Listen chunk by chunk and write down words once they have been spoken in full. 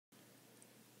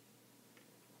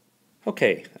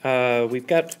Okay, we've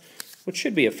got what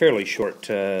should be a fairly short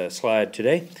slide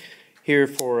today. Here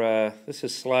for, this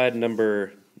is slide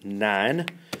number 9,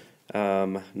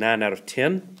 9 out of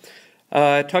 10.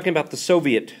 Talking about the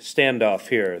Soviet standoff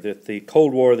here, the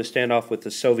Cold War, the standoff with the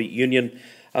Soviet Union.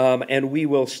 And we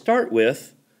will start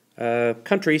with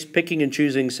countries picking and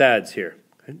choosing sides here.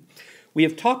 Okay? We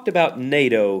have talked about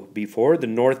NATO before, the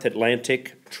North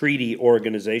Atlantic Treaty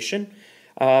Organization.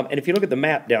 And if you look at the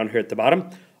map down here at the bottom,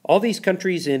 all these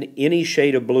countries in any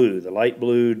shade of blue, the light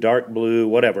blue, dark blue,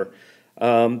 whatever,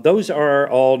 those are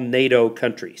all NATO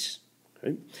countries.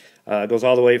 Okay? It goes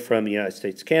all the way from the United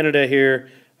States, Canada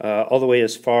here, all the way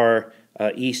as far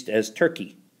east as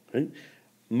Turkey. Right?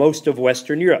 Most of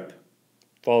Western Europe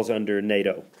falls under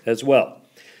NATO as well.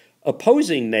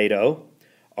 Opposing NATO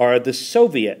are the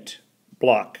Soviet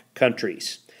bloc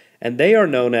countries, and they are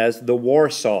known as the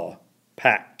Warsaw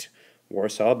Pact.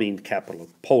 Warsaw being the capital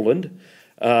of Poland,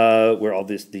 where all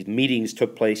these meetings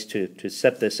took place to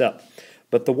set this up.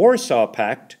 But the Warsaw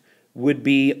Pact would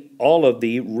be all of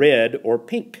the red or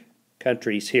pink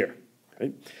countries here.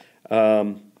 Right?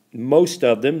 Most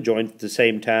of them joined at the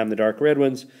same time, the dark red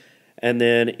ones, and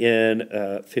then in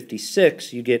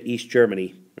 56 you get East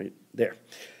Germany right there.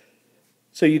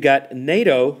 So you got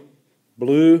NATO,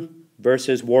 blue,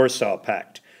 versus Warsaw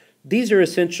Pact. These are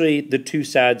essentially the two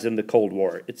sides in the Cold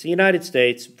War. It's the United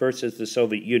States versus the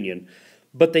Soviet Union,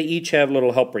 but they each have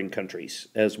little helping countries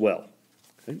as well.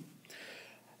 Okay?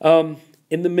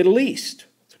 In the Middle East,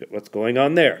 what's going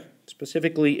on there?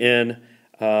 Specifically in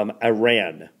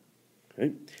Iran.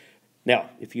 Okay? Now,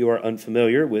 if you are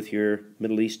unfamiliar with your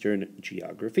Middle Eastern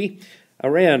geography,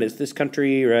 Iran is this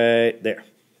country right there.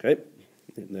 Okay?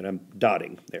 And then I'm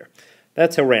dotting there.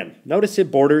 That's Iran. Notice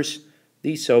it borders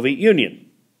the Soviet Union.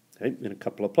 Okay, in a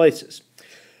couple of places.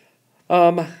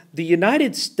 The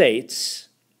United States,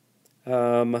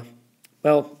 well,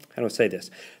 how do I say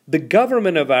this? The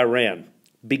government of Iran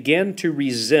began to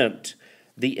resent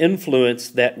the influence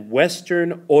that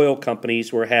Western oil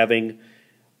companies were having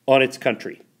on its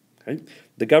country. Okay?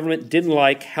 The government didn't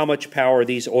like how much power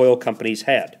these oil companies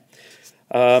had.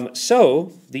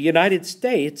 So the United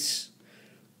States,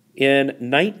 in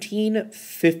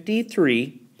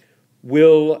 1953,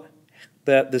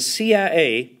 the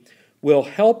CIA will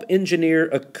help engineer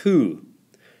a coup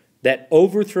that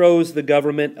overthrows the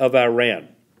government of Iran.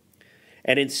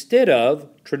 And instead of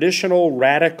traditional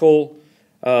radical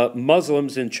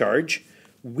Muslims in charge,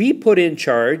 we put in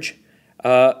charge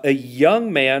a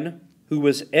young man who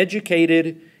was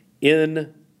educated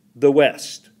in the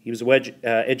West. He was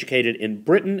educated in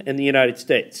Britain and the United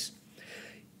States.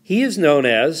 He is known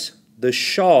as the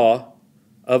Shah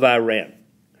of Iran.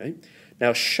 Okay?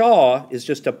 Now, Shah is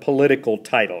just a political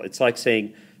title. It's like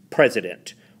saying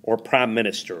president or prime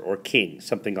minister or king,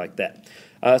 something like that.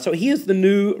 So he is the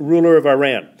new ruler of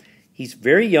Iran. He's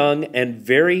very young and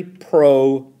very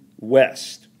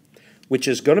pro-West, which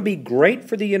is going to be great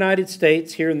for the United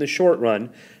States here in the short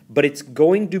run, but it's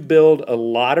going to build a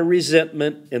lot of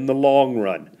resentment in the long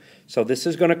run. So this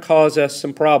is going to cause us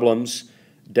some problems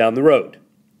down the road.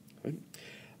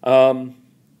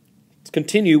 Let's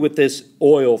continue with this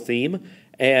oil theme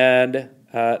and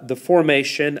the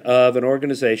formation of an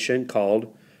organization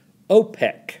called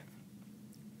OPEC.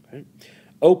 Okay?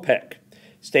 OPEC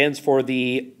stands for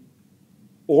the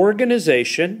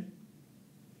Organization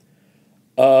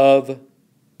of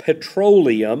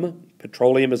Petroleum.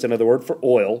 Petroleum is another word for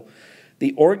oil.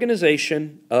 The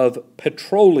Organization of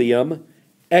Petroleum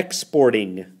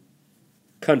Exporting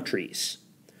Countries.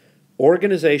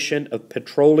 Organization of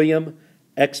Petroleum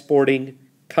Exporting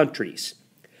Countries.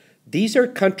 These are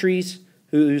countries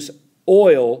whose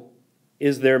oil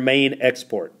is their main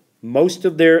export. Most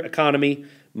of their economy,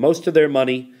 most of their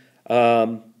money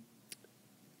comes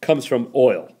from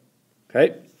oil.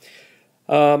 Okay?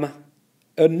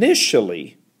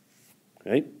 Initially,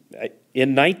 okay,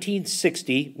 in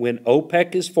 1960, when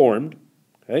OPEC is formed,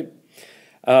 okay,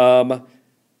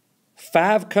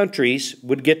 5 countries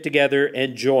would get together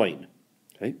and join.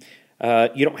 Okay?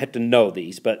 You don't have to know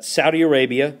these, but Saudi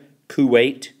Arabia,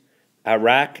 Kuwait,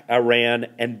 Iraq, Iran,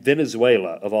 and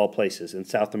Venezuela, of all places, in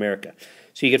South America.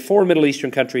 So you get 4 Middle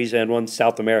Eastern countries and 1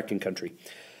 South American country.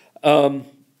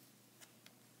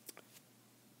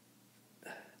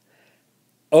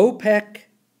 OPEC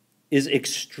is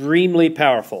extremely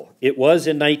powerful. It was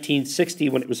in 1960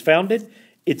 when it was founded.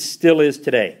 It still is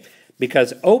today,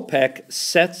 because OPEC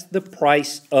sets the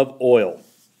price of oil.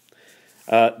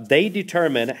 They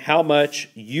determine how much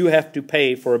you have to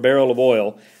pay for a barrel of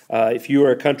oil if you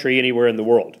are a country anywhere in the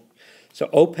world. So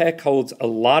OPEC holds a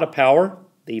lot of power.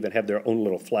 They even have their own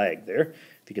little flag there.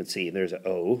 If you can see, there's an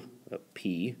O, a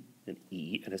P, an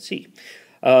E and a C.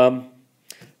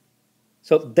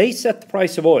 So they set the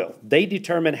price of oil. They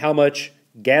determine how much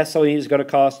gasoline is going to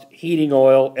cost, heating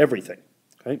oil, everything.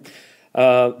 Okay?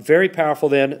 Very powerful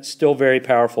then, still very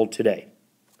powerful today.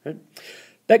 Okay?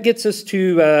 That gets us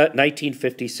to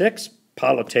 1956.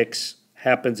 Politics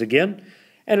happens again,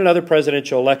 and another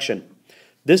presidential election.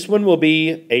 This one will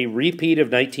be a repeat of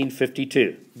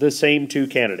 1952, the same two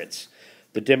candidates.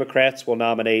 The Democrats will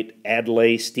nominate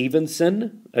Adlai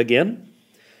Stevenson again.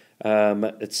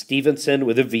 It's Stevenson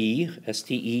with a V,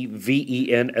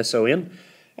 Stevenson,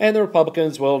 and the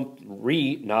Republicans will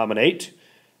re-nominate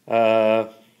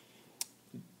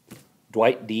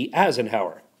Dwight D.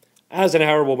 Eisenhower.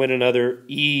 Eisenhower will win another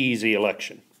easy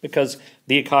election because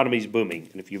the economy is booming.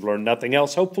 And if you've learned nothing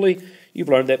else, hopefully, you've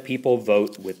learned that people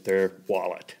vote with their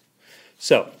wallet.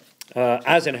 So,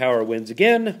 Eisenhower wins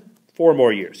again, 4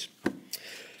 more years.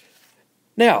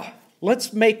 Now,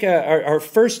 let's make our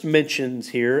first mentions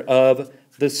here of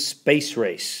the space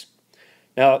race.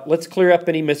 Now, let's clear up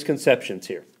any misconceptions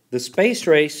here. The space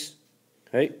race,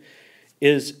 okay,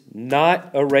 is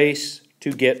not a race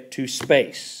to get to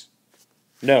space.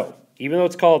 No, even though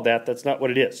it's called that, that's not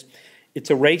what it is. It's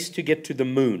a race to get to the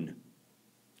moon.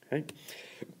 Okay?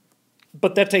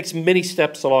 But that takes many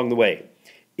steps along the way.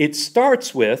 It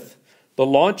starts with the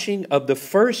launching of the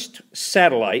first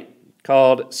satellite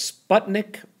called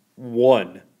Sputnik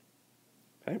 1.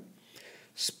 Okay?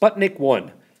 Sputnik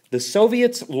 1. The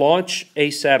Soviets launch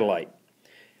a satellite.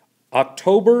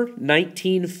 October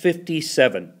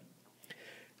 1957.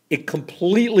 It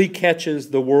completely catches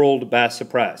the world by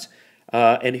surprise.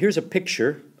 And here's a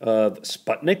picture of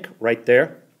Sputnik right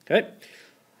there. Okay?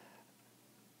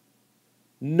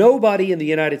 Nobody in the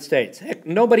United States, heck,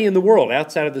 nobody in the world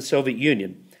outside of the Soviet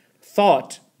Union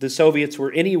thought the Soviets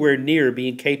were anywhere near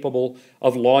being capable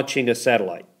of launching a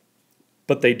satellite.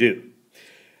 But they do.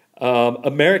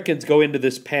 Americans go into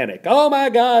this panic. Oh my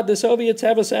God, the Soviets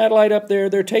have a satellite up there.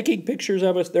 They're taking pictures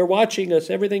of us. They're watching us,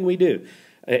 everything we do.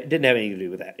 It didn't have anything to do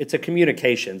with that. It's a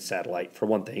communications satellite, for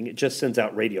one thing. It just sends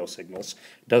out radio signals.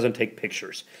 It doesn't take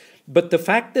pictures. But the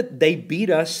fact that they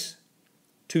beat us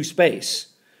to space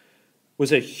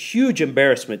was a huge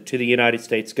embarrassment to the United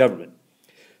States government.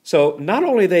 So not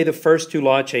only are they the first to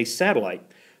launch a satellite,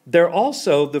 they're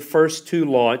also the first to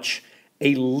launch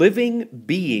a living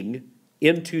being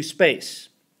into space.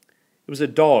 It was a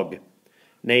dog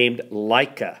named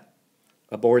Laika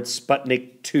aboard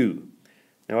Sputnik 2.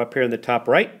 Now up here in the top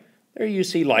right, there you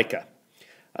see Laika.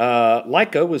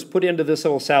 Laika was put into this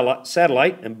little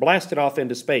satellite and blasted off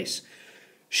into space.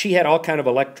 She had all kind of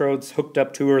electrodes hooked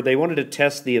up to her. They wanted to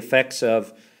test the effects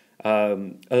of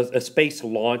a space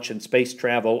launch and space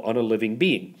travel on a living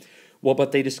being. Well,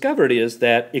 what they discovered is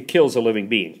that it kills a living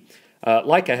being.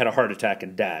 Laika had a heart attack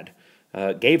and died.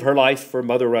 Gave her life for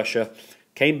Mother Russia,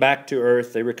 came back to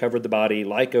Earth, they recovered the body.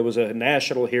 Laika was a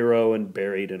national hero and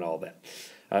buried and all that.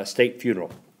 State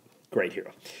funeral, great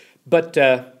hero. But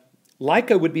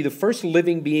Laika would be the first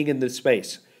living being in this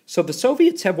space. So the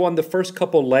Soviets have won the first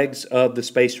couple legs of the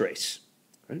space race.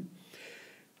 Right?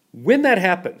 When that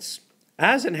happens,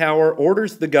 Eisenhower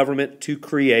orders the government to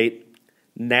create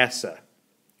NASA.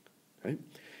 Right?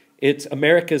 It's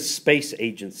America's space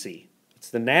agency. It's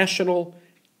the National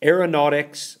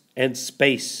Aeronautics and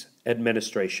Space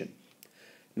Administration.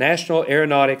 National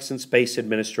Aeronautics and Space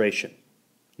Administration,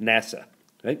 NASA.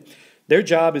 Right? Their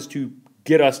job is to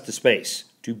get us to space,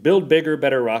 to build bigger,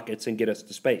 better rockets and get us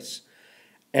to space.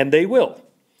 And they will.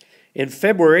 In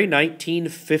February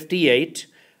 1958,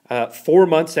 4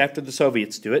 months after the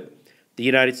Soviets do it, the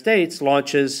United States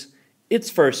launches its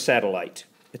first satellite.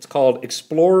 It's called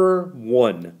Explorer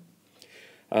 1.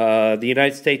 The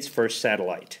United States' first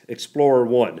satellite, Explorer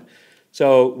 1.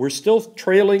 So we're still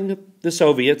trailing the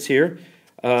Soviets here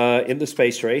in the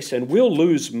space race, and we'll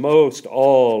lose most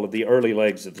all of the early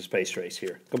legs of the space race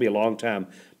here. It's going to be a long time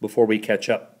before we catch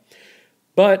up.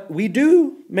 But we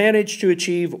do manage to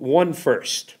achieve one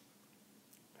first.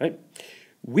 Right?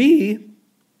 We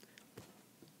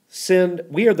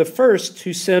are the first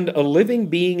to send a living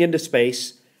being into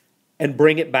space and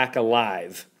bring it back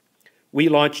alive. We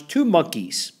launched 2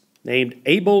 monkeys named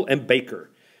Abel and Baker,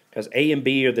 because A and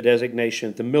B are the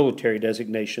designations, the military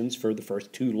designations for the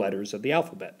first 2 letters of the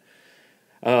alphabet.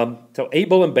 So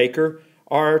Abel and Baker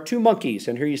are 2 monkeys,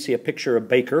 and here you see a picture of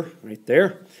Baker right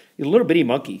there. He's a little bitty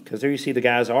monkey, because there you see the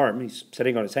guy's arm. He's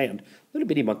sitting on his hand. Little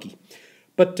bitty monkey.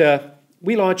 But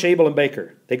we launch Abel and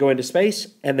Baker. They go into space,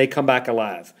 and they come back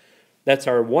alive. That's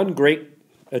our one great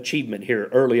achievement here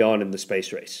early on in the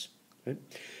space race. Right?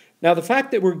 Now, the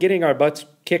fact that we're getting our butts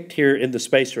kicked here in the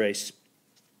space race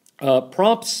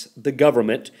prompts the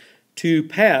government to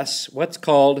pass what's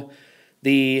called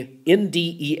the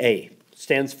NDEA,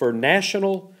 stands for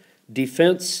National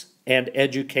Defense and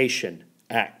Education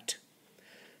Act.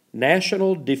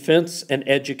 National Defense and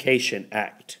Education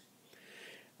Act.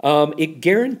 It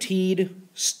guaranteed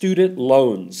student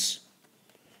loans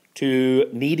to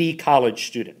needy college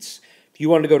students. If you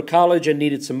wanted to go to college and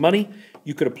needed some money,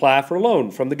 you could apply for a loan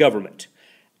from the government,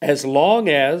 as long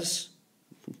as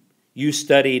you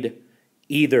studied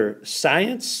either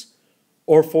science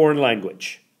or foreign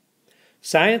language.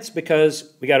 Science,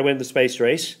 because we got to win the space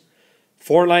race.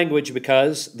 Foreign language,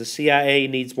 because the CIA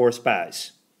needs more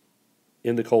spies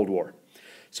in the Cold War.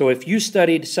 So if you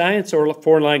studied science or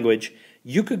foreign language,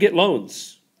 you could get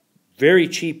loans, very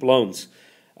cheap loans,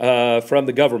 from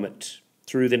the government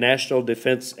through the National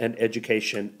Defense and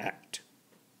Education Act.